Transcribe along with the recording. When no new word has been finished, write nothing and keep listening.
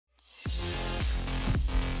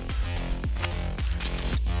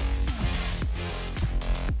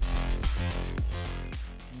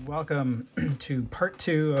welcome to part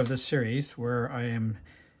 2 of this series where I am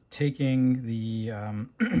taking the,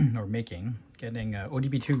 getting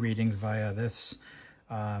ODBII readings via this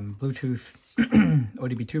Bluetooth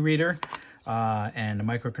ODBII reader and a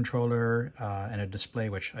microcontroller and a display,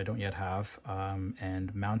 which I don't yet have,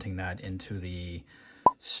 and mounting that into the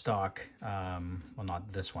stock, well,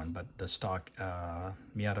 not this one, but the stock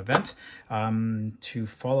Miata vent. To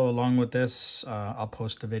follow along with this, I'll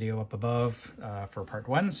post a video up above for part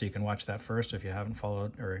 1, so you can watch that first if you haven't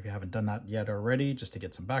followed, or if you haven't done that yet already, just to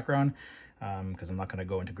get some background, because I'm not going to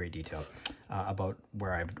go into great detail about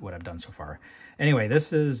what I've done so far. Anyway,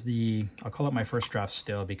 this is I'll call it my first draft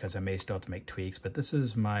still, because I may still have to make tweaks, but this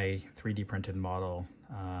is my 3D printed model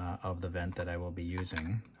of the vent that I will be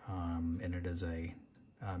using, and it is a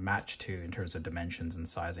match to, in terms of dimensions and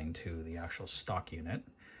sizing, to the actual stock unit.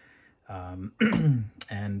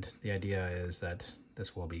 And the idea is that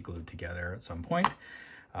this will be glued together at some point.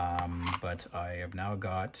 But I have now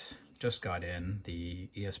just got in the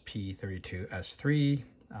ESP32S3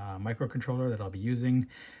 microcontroller that I'll be using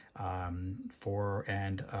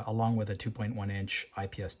along with a 2.1-inch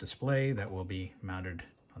IPS display that will be mounted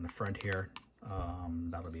on the front here.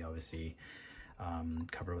 That'll be obviously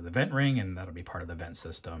covered with a vent ring, and that'll be part of the vent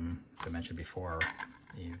system. As I mentioned before,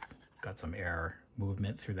 you've got some air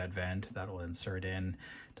movement through that vent that will insert in,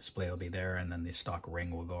 display will be there, and then the stock ring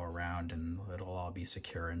will go around, and it'll all be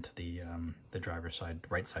secure into the driver's side,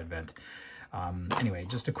 right side vent. Anyway,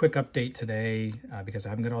 just a quick update today, because I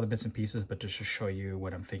haven't got all the bits and pieces, but just to show you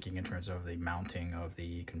what I'm thinking in terms of the mounting of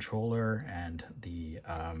the controller and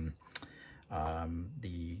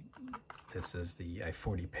this is the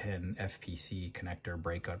 40-pin FPC connector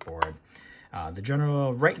breakout board. The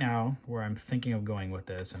general, right now, where I'm thinking of going with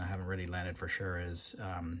this, and I haven't really landed for sure, is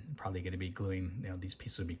probably going to be gluing, these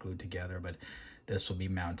pieces will be glued together, but this will be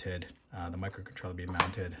mounted, the microcontroller will be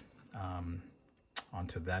mounted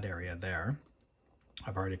onto that area there.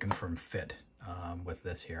 I've already confirmed fit with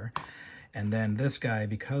this here. And then this guy,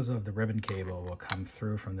 because of the ribbon cable, will come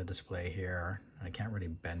through from the display here, and I can't really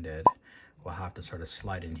bend it. We'll have to sort of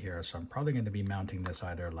slide in here, so I'm probably going to be mounting this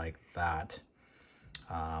either like that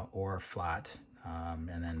or flat,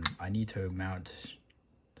 and then I need to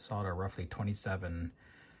solder roughly 27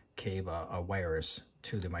 cable wires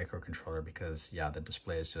to the microcontroller, because yeah, the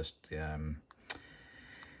display is just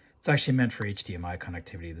it's actually meant for HDMI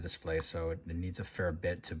connectivity, the display, so it needs a fair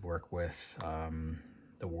bit to work with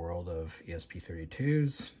the world of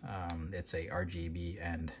ESP32s. It's a RGB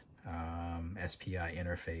and SPI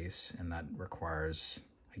interface, and that requires,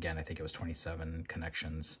 again, I think it was 27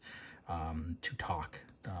 connections to talk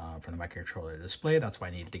from the microcontroller display. That's why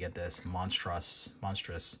I needed to get this monstrous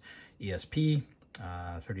ESP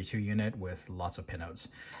 32 unit with lots of pinouts.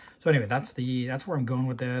 So anyway, that's where I'm going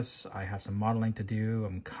with this. I have some modeling to do.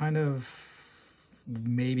 I'm kind of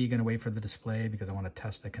maybe going to wait for the display, because I want to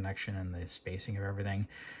test the connection and the spacing of everything.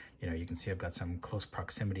 You can see I've got some close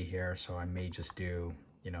proximity here, so I may just do,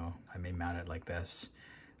 I may mount it like this,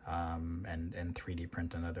 and 3D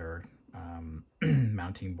print another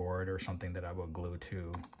mounting board or something that I will glue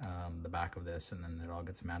to the back of this, and then it all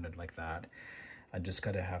gets mounted like that. I just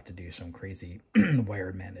have to do some crazy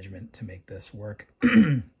wire management to make this work.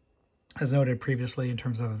 As noted previously, in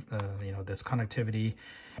terms of this connectivity,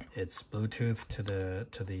 it's Bluetooth to the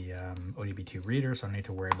ODBII reader, so I don't need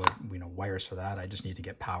to worry about wires for that. I just need to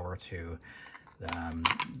get power to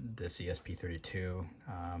this ESP32.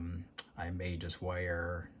 I may just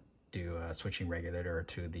do a switching regulator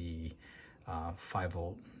to the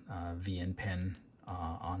 5-volt VIN pin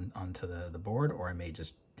onto the board, or I may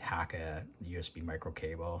just hack a USB micro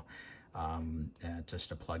cable just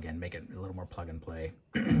to plug in, make it a little more plug and play.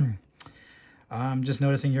 Just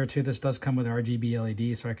noticing here too, this does come with RGB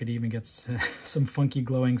LED, so I could even get some funky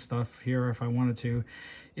glowing stuff here if I wanted to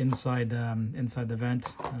inside the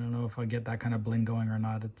vent. I don't know if I'll get that kind of bling going or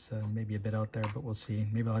not. It's maybe a bit out there, but we'll see.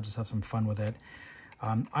 Maybe I'll just have some fun with it.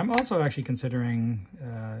 I'm also actually considering,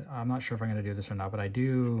 I'm not sure if I'm going to do this or not, but I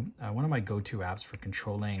do, one of my go-to apps for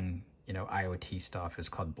controlling, IoT stuff is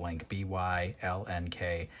called Blink,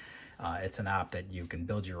 BYLNK. It's an app that you can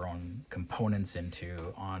build your own components into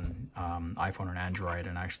on iPhone and Android,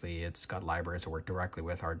 and actually it's got libraries that work directly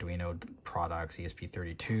with Arduino products,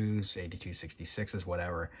 ESP32s, 8266s,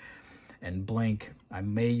 whatever. And Blink, I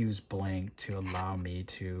may use Blink to allow me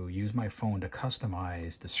to use my phone to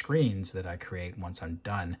customize the screens that I create once I'm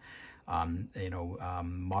done,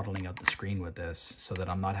 modeling out the screen with this, so that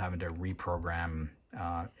I'm not having to reprogram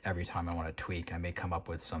every time I want to tweak. I may come up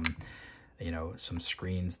with some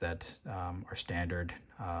screens that are standard,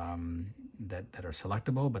 that are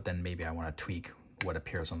selectable, but then maybe I want to tweak what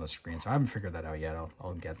appears on the screen. So I haven't figured that out yet.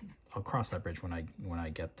 I'll cross that bridge when I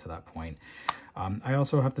get to that point. I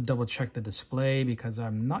also have to double check the display because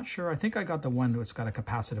I'm not sure. I think I got the one that's got a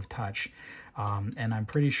capacitive touch, and I'm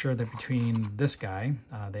pretty sure that between this guy,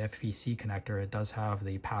 the FPC connector, it does have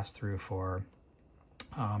the pass-through for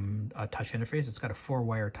a touch interface. It's got a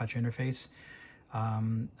 4-wire touch interface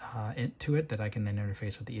to it that I can then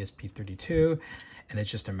interface with the ESP32, and it's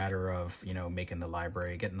just a matter of, you know, making the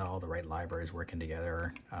library, getting all the right libraries working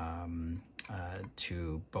together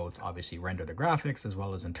to both obviously render the graphics as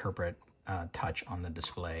well as interpret touch on the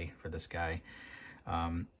display for this guy.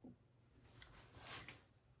 All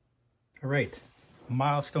right,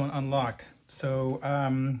 milestone unlocked. So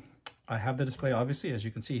I have the display, obviously, as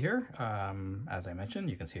you can see here. As I mentioned,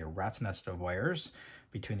 you can see a rat's nest of wires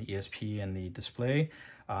between the ESP and the display.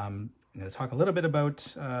 I'm going to talk a little bit about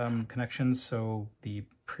connections. So the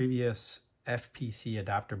previous FPC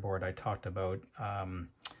adapter board I talked about,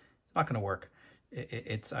 it's not going to work.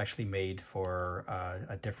 It's actually made for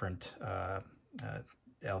a different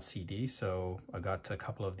LCD. So I got a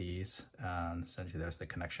couple of these. Essentially, there's the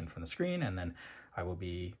connection from the screen, and then I will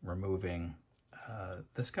be removing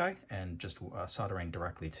this guy and just soldering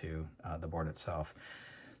directly to the board itself.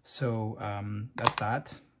 So that's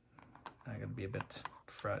that. I gotta be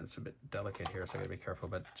it's a bit delicate here, so I gotta be careful,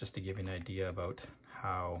 but just to give you an idea about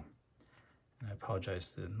how, and I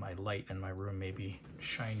apologize that my light in my room may be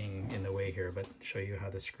shining in the way here, but show you how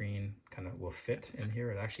the screen kind of will fit in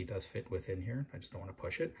here. It actually does fit within here. I just don't want to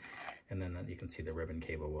push it. And then you can see the ribbon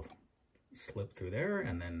cable will slip through there,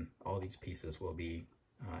 and then all these pieces will be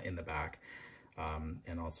in the back.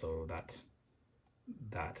 And also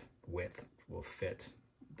that width will fit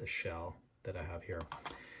the shell that I have here.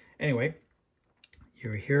 Anyway,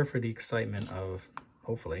 you're here for the excitement of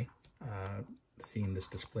hopefully seeing this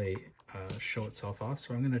display show itself off.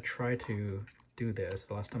 So I'm going to try to do this.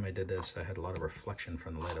 The last time I did this, I had a lot of reflection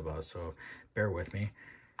from the light above, so bear with me.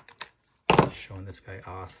 Showing this guy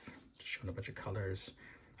off, just showing a bunch of colors.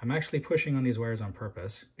 I'm actually pushing on these wires on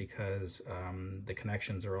purpose because the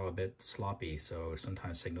connections are all a bit sloppy, so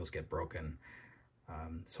sometimes signals get broken.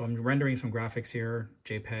 So I'm rendering some graphics here,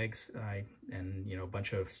 JPEGs, and you know, a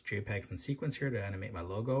bunch of JPEGs in sequence here to animate my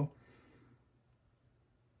logo.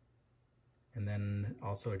 And then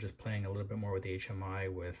also just playing a little bit more with the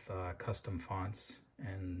HMI with custom fonts,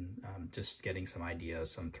 and just getting some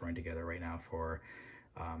ideas I'm throwing together right now for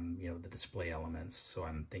you know, the display elements. So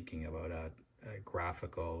I'm thinking about a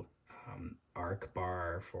graphical arc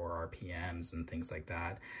bar for RPMs and things like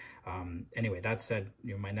that. Anyway, that said,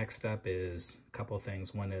 you know, my next step is a couple of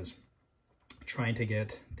things. One is trying to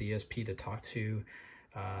get the ESP to talk to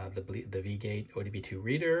the V-Gate ODBII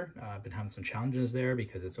reader. I've been having some challenges there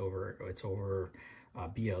because it's over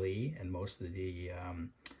BLE, and most of the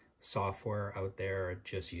software out there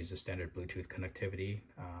just uses standard Bluetooth connectivity.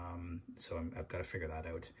 So I've got to figure that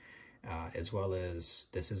out. As well as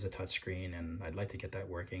this is a touch screen, and I'd like to get that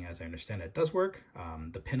working. As I understand it does work.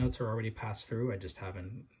 The pinouts are already passed through. I just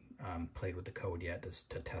haven't played with the code yet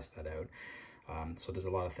to test that out. So there's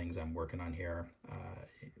a lot of things I'm working on here.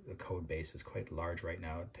 The code base is quite large right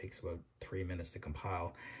now. It takes about 3 minutes to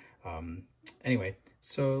compile. Anyway,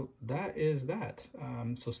 so that is that.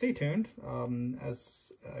 So stay tuned.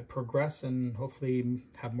 As I progress and hopefully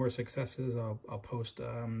have more successes, I'll post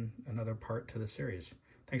another part to the series.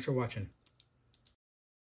 Thanks for watching.